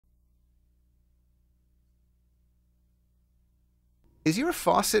Is your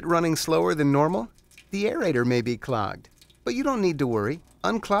faucet running slower than normal? The aerator may be clogged, but you don't need to worry.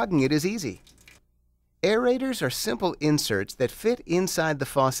 Unclogging it is easy. Aerators are simple inserts that fit inside the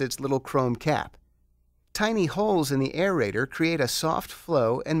faucet's little chrome cap. Tiny holes in the aerator create a soft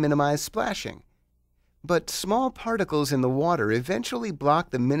flow and minimize splashing. But small particles in the water eventually block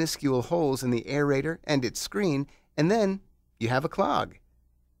the minuscule holes in the aerator and its screen, and then you have a clog.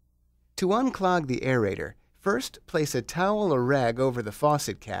 To unclog the aerator, first place a towel or rag over the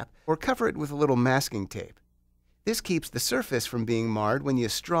faucet cap or cover it with a little masking tape. This keeps the surface from being marred when you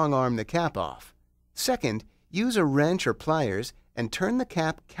strong-arm the cap off. Second, use a wrench or pliers and turn the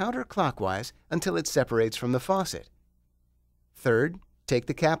cap counterclockwise until it separates from the faucet. Third, take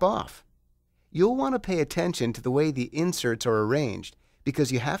the cap off. You'll want to pay attention to the way the inserts are arranged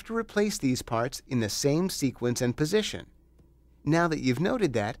because you have to replace these parts in the same sequence and position. Now that you've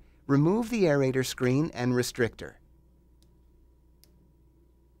noted that, remove the aerator screen and restrictor.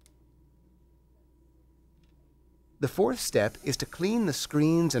 The fourth step is to clean the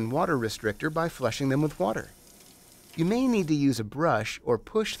screens and water restrictor by flushing them with water. You may need to use a brush or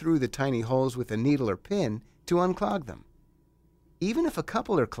push through the tiny holes with a needle or pin to unclog them. Even if a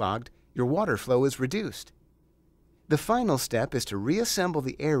couple are clogged, your water flow is reduced. The final step is to reassemble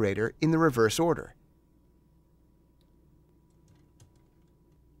the aerator in the reverse order.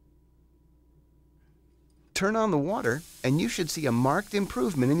 Turn on the water and you should see a marked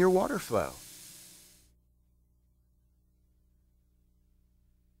improvement in your water flow.